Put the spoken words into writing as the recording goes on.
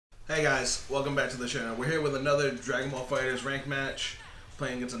Hey guys, welcome back to the channel. We're here with another Dragon Ball FighterZ rank match,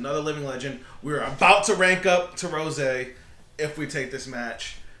 playing against another living legend. We're about to rank up to Rose if we take this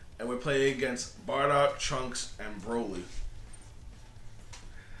match, and we're playing against Bardock, Trunks, and Broly.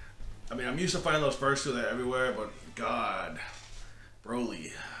 I mean, I'm used to fighting those first two, they're everywhere, but God,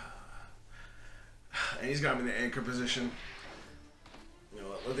 Broly. And he's got me in the anchor position. You know,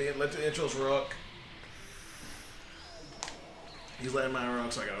 let the intros rock. He's letting mine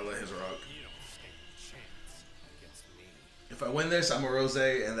rock, so I gotta let his rock. If I win this, I'm a Rose,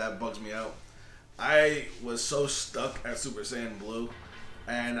 and that bugs me out. I was so stuck at Super Saiyan Blue,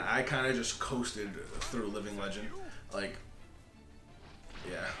 and I kind of just coasted through Living Legend. Like,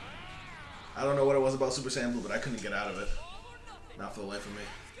 yeah. I don't know what it was about Super Saiyan Blue, but I couldn't get out of it. Not for the life of me.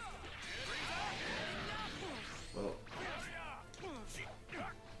 Well.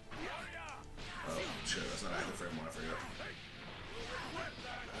 Oh, shit, that's not active frame one, I forgot.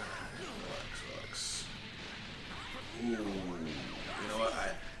 Relax. Ooh. You know what?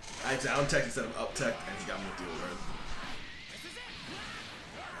 I down tech instead of up tech, and he got me with the overhead.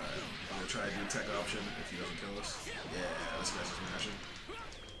 Alright, I'm gonna try to do tech option if he doesn't kill us. Yeah, this guy's just mashing.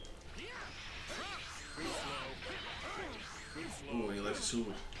 Ooh, he likes a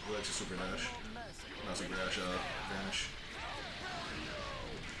super dash. Not super dash, vanish.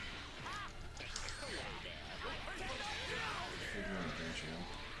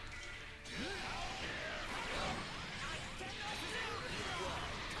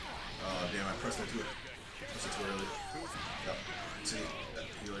 Oh damn, I pressed it too. Pressed it too early. Yep. See,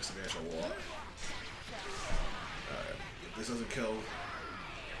 he likes to vanish a lot. Alright, if this doesn't kill,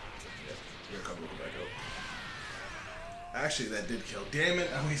 yeah, we're gonna come back up. Actually, that did kill. Damn it,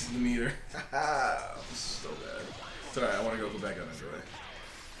 I wasted the meter. Haha, this is so bad. It's alright, I want to go back on anyway.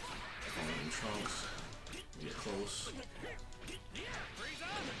 Trunks. Get close.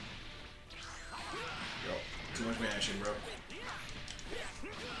 Yo, too much managing, bro.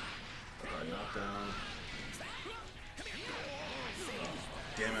 Alright, knockdown. Oh,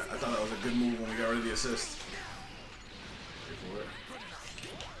 damn it, I thought that was a good move when we got rid of the assist. Wait for it.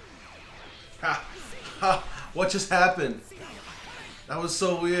 Ha! Ha! What just happened? That was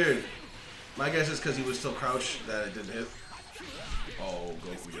so weird. My guess is because he was still crouched that it didn't hit. Oh,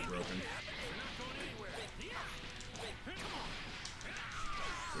 Goku get broken.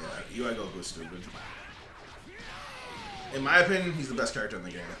 Yeah, UI Goku is stupid. In my opinion, he's the best character in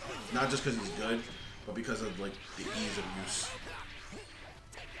the game. Not just because he's good, but because of like the ease of use.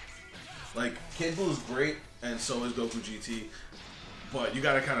 Like, Kid Buu is great, and so is Goku GT, but you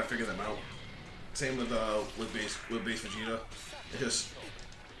gotta kind of figure them out. Same with base Vegeta. It's just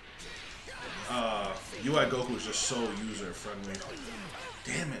UI Goku is just so user friendly.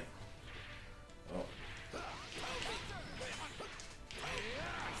 Damn it! Oh.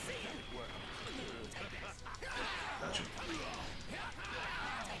 Gotcha.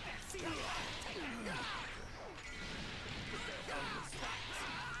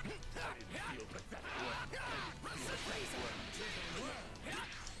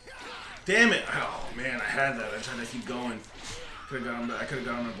 Damn it! Oh man, I had that. I tried to keep going. Could have got him. I could have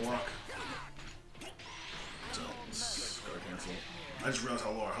got him a block. So let's go cancel. I just realized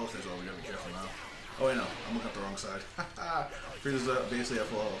how low our health is. Oh, we gotta be careful now. Oh wait, no, I'm looking at the wrong side. FighterZ basically at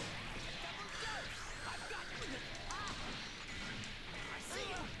full health.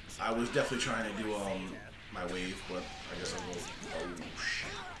 I was definitely trying to do my wave, but I guess I'll go. Oh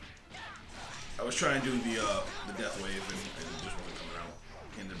shit! I was trying to do the death wave, and it just wasn't coming out.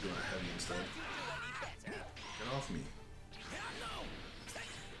 Ended up doing a heavy instead. Get off me.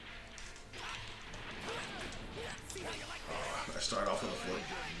 Oh, I started off with a flip.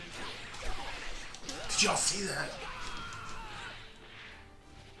 Did y'all see that?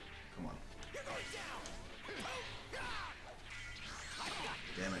 Come on.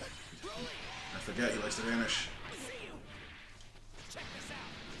 Damn it. I forget he likes to vanish.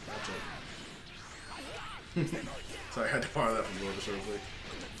 Sorry, I had to borrow that from Lord real quick.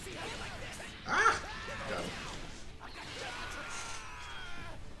 Ah! Got him.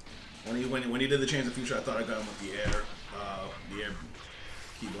 When he did the Chains of Future, I thought I got him with the air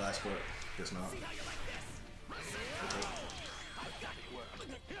key blast, but guess not. Okay.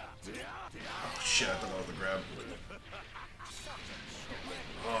 Oh shit, I thought that was the grab.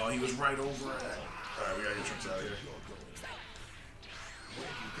 Oh, he was right over it. Alright, we gotta get Trunks out of here.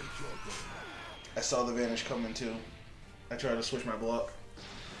 I saw the vanish coming too. I tried to switch my block.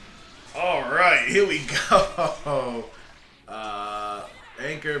 Alright, here we go.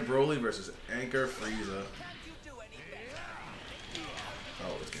 Anchor Broly versus Anchor Frieza.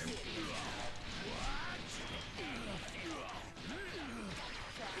 Oh, this game.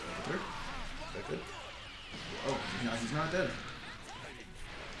 He's not dead.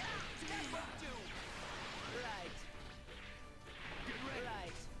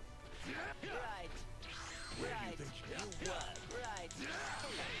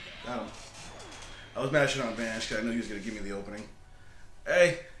 Got him. I was mashing on Vanish because I knew he was going to give me the opening.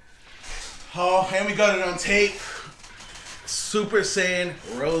 Hey. Oh, and we got it on tape. Super Saiyan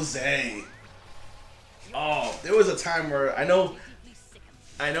Rose. Oh, there was a time where I know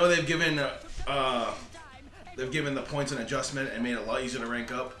they've given the points an adjustment and made it a lot easier to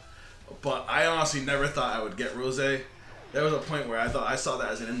rank up, but I honestly never thought I would get Rose. There was a point where I saw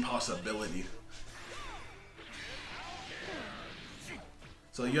that as an impossibility.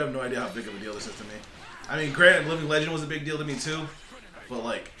 So you have no idea how big of a deal this is to me. I mean, granted, Living Legend was a big deal to me too, but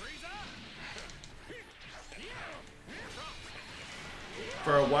like,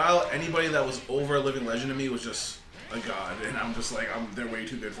 for a while, anybody that was over Living Legend to me was just a god, and I'm just like, they're way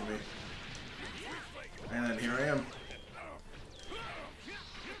too good for me. And then here I am.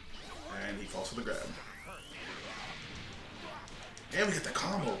 And he falls for the grab. And we get the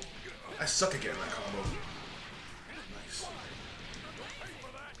combo. I suck at getting that combo. Nice.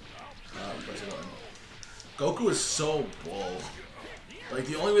 Press a button. Goku is so bull. Like,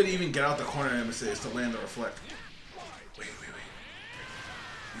 the only way to even get out the corner of is to land the reflect. Wait.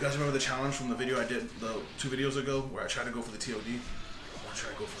 You guys remember the challenge from the video I did 2 videos ago where I tried to go for the TOD? I want to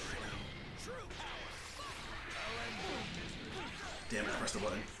try to go for it right now. Damn it, I pressed the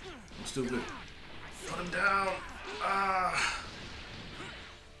button. I'm still good. Put him down. Ah.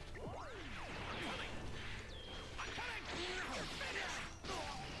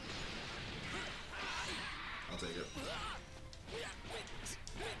 I'll take it.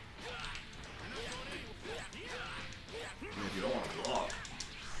 I mean, if you don't want to block.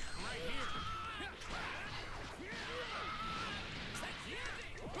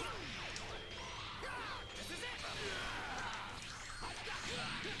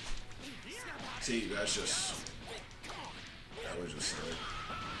 See, that was just silly.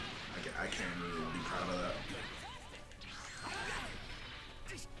 I can't really be proud of that.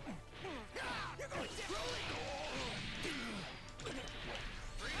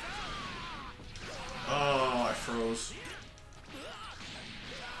 Oh, I froze.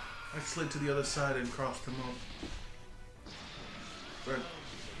 I slid to the other side and crossed him up. But,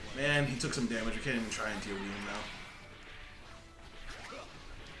 man, he took some damage. We can't even try and TOD him now.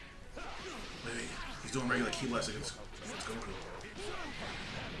 Wait, he's doing regular key less against Goku. Am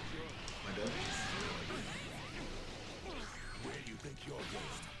I dead?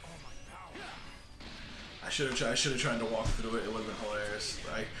 I should have tried to walk through it. It would have been hilarious.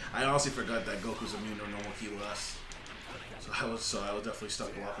 I honestly forgot that Goku's immune to normal key less. So I was definitely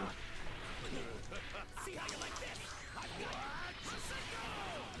stuck blocking.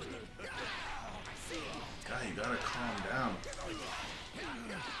 God, you gotta calm down.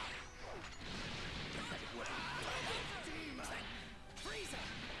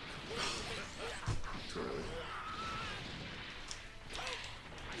 Too early.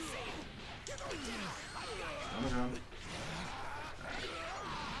 Oh my God.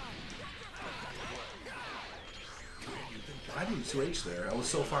 I didn't 2H there. I was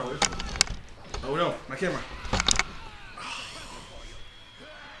so far away from him. Oh no, my camera.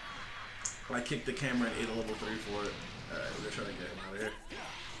 I kicked the camera and ate a level 3 for it. Alright, we're gonna try to get him out of here.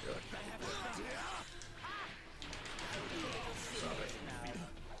 Stop it.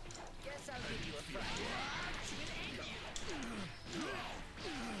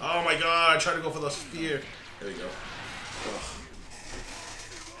 Oh my God, I tried to go for the sphere. There we go. Ugh.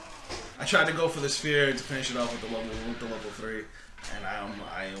 I tried to go for the sphere to finish it off with the level 3, and I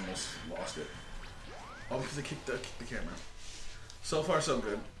almost lost it. Oh, because I kicked the camera. So far, so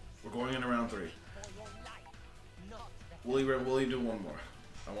good. We're going into round 3. Will he do one more?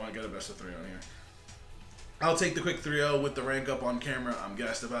 I want to get a best of 3 on here. I'll take the quick 3-0 with the rank up on camera. I'm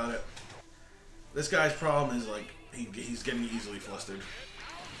gassed about it. This guy's problem is like he's getting easily flustered.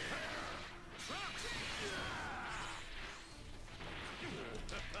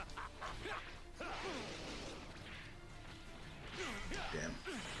 Damn.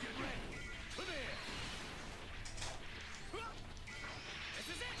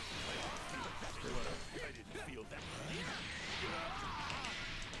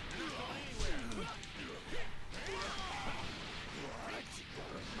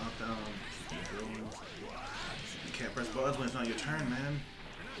 Knockdown. You can't press buttons when it's not your turn, man.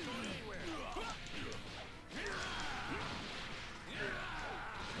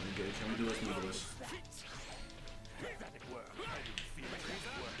 Can we do this? Move this.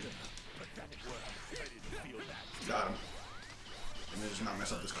 Got him. Let me just not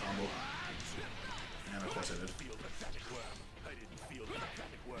mess up this combo. And of course I did.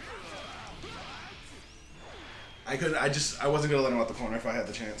 I wasn't gonna let him out the corner if I had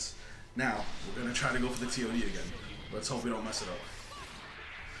the chance. Now, we're gonna try to go for the TOD again. Let's hope we don't mess it up.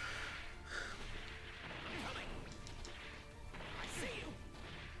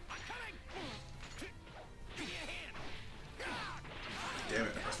 Damn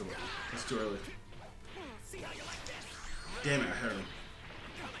it, I pressed the button. That's too early. Damn it, I heard him.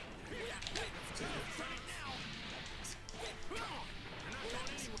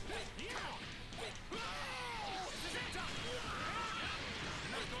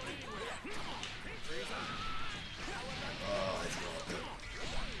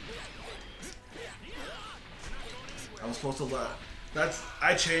 I was supposed to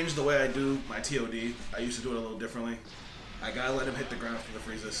I changed the way I do my TOD. I used to do it a little differently. I gotta let him hit the ground for the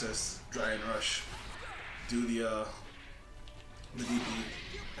freeze assist, dry and rush, do the DP,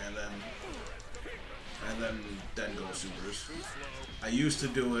 and then go supers. I used to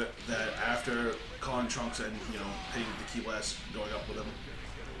do it that after calling Trunks and hitting the key blast, going up with him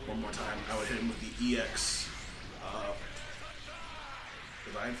one more time, I would hit him with the EX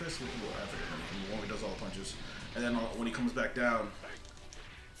Divine Fist. I forget the one who does all the punches. And then when he comes back down,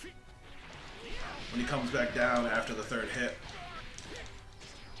 after the third hit,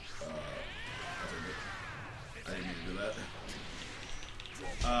 I didn't mean to do that.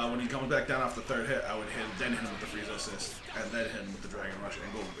 When he comes back down off the third hit, I would then hit him with the freeze assist, and then hit him with the Dragon Rush,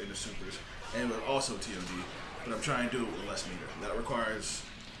 and go into supers. And it would also TOD, but I'm trying to do it with less meter. That requires,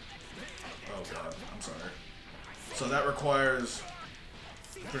 oh god, I'm sorry. So that requires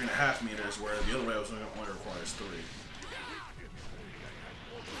 3.5 meters, where the other way only requires 3.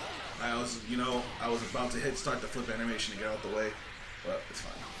 I was about to start the flip animation to get out the way, but it's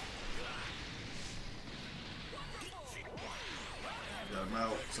fine. Got him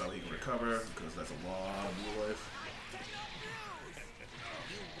out so he can recover, because that's a lot of blue life.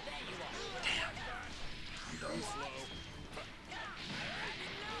 Damn. I'm done.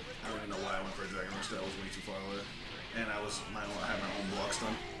 I don't even know why I went for a Dragon Rush. That was way too far away. And I had my own block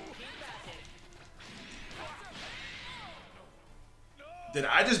stun. Did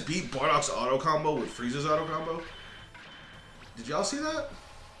I just beat Bardock's auto combo with Frieza's auto combo? Did y'all see that?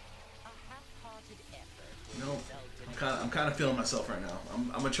 No. I'm kind of feeling myself right now. I'm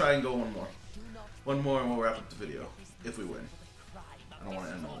gonna try and go one more, and we'll wrap up the video if we win. I don't want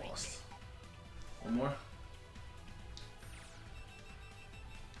to end on lost. One more.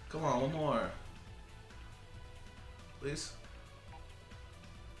 Come on, one more. Please.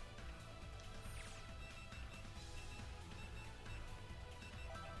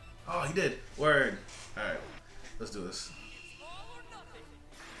 Oh, he did. Word. All right, let's do this.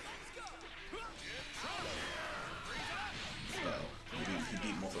 He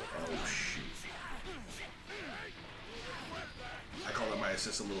beat multiple. Oh shoot! I call that my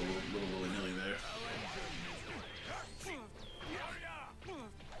assist a little willy-nilly there.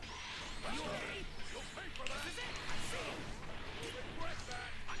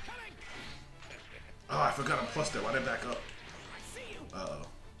 Oh, I forgot I'm plus there. Why did I back up? Uh-oh.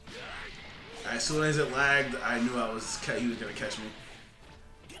 As soon as it lagged, I knew he was gonna catch me.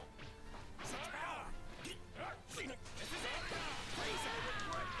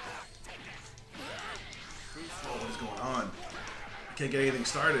 Oh, what is going on? I can't get anything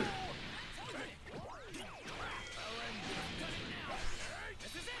started.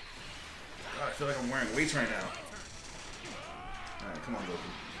 God, I feel like I'm wearing weights right now. Alright, come on, Goku.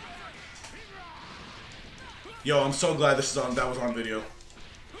 Yo, I'm so glad that was on video.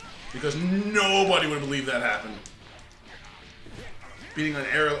 Because nobody would believe that happened. Beating an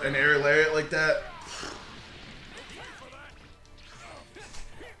air lariat like that.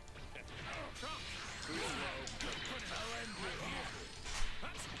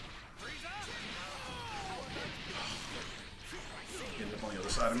 Getting up on the other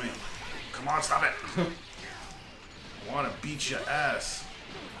side of me. Come on, stop it. I want to beat your ass.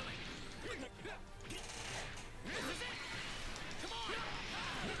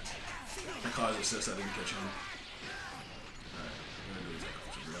 I caused assist, I didn't catch him.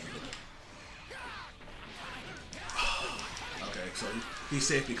 Alright, okay, so he's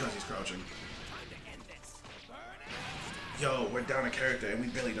safe because he's crouching. Yo, we're down a character and we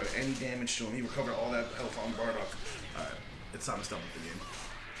barely done any damage to him. He recovered all that health on Bardock. Alright, it's time to stop with the game.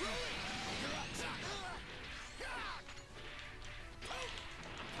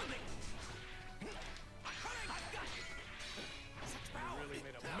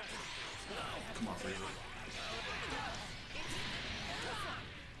 Come on, Frieza.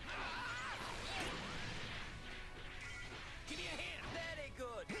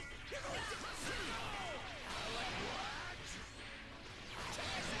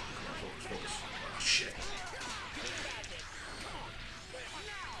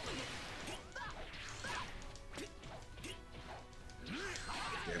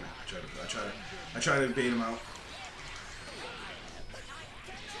 I try to bait him out.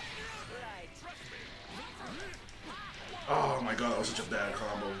 Oh my god, that was such a bad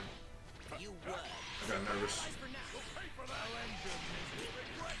combo. I got nervous.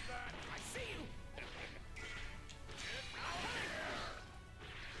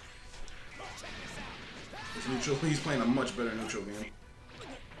 His neutral, he's playing a much better neutral game.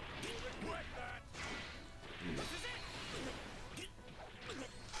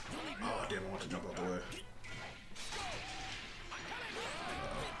 Oh damn, I want to jump out the way.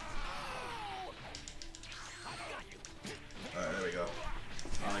 Alright, there we go.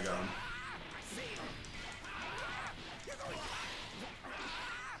 I got him.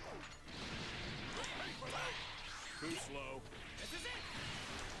 Too slow.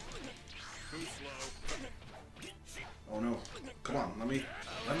 Too slow. Oh no. Come on, let me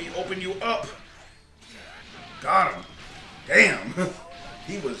open you up. Got him. Damn.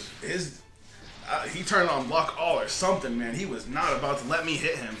 He turned on block all or something, man. He was not about to let me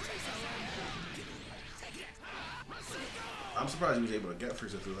hit him. I'm surprised he was able to get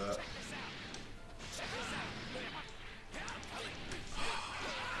FighterZ through that.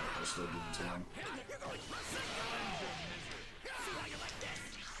 I'll still do it to him.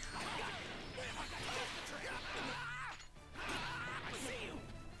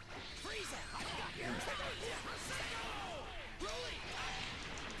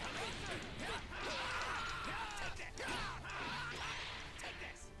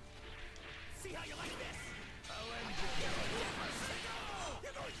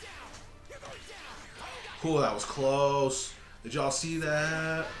 Cool, that was close. Did y'all see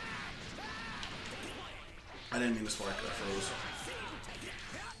that? I didn't mean to spark, I froze.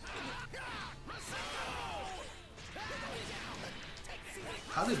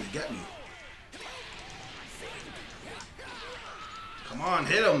 How did he get me? Come on,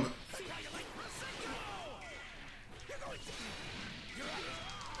 hit him.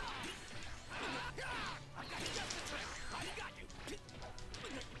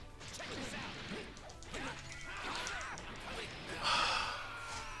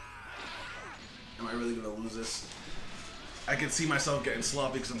 Am I really gonna lose this? I can see myself getting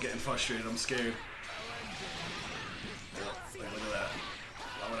sloppy because I'm getting frustrated. I'm scared. Yep, like, look at that.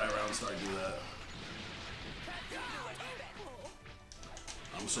 Why would I round start do that?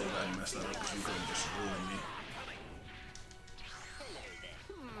 I'm so glad you messed that up because you could have just ruined me.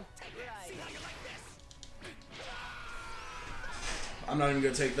 I'm not even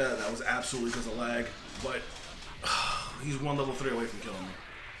gonna take that. That was absolutely because of lag. But he's one level 3 away from killing me.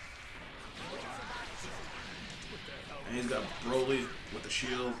 And he's got Broly with the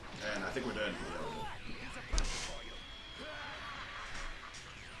shield, and I think we're dead.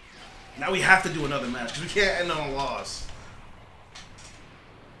 Now we have to do another match because we can't end on a loss.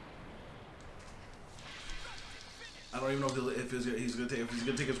 I don't even know if he's gonna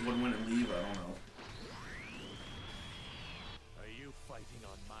take his one win and leave. I don't know. Are you fighting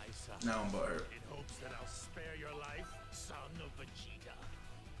on my side? Now I'm butthurt. In hopes that I'll spare your life, son of Vegeta.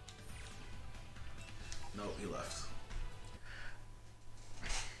 Nope, he left.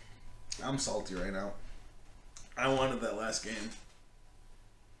 I'm salty right now. I wanted that last game.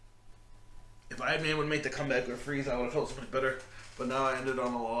 If I had been able to make the comeback with FighterZ, I would have felt so much better. But now I ended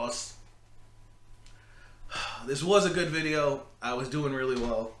on a loss. This was a good video. I was doing really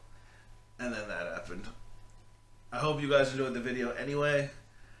well. And then that happened. I hope you guys enjoyed the video anyway.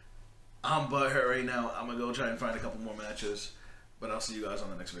 I'm butthurt right now. I'm going to go try and find a couple more matches. But I'll see you guys on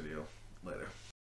the next video. Later.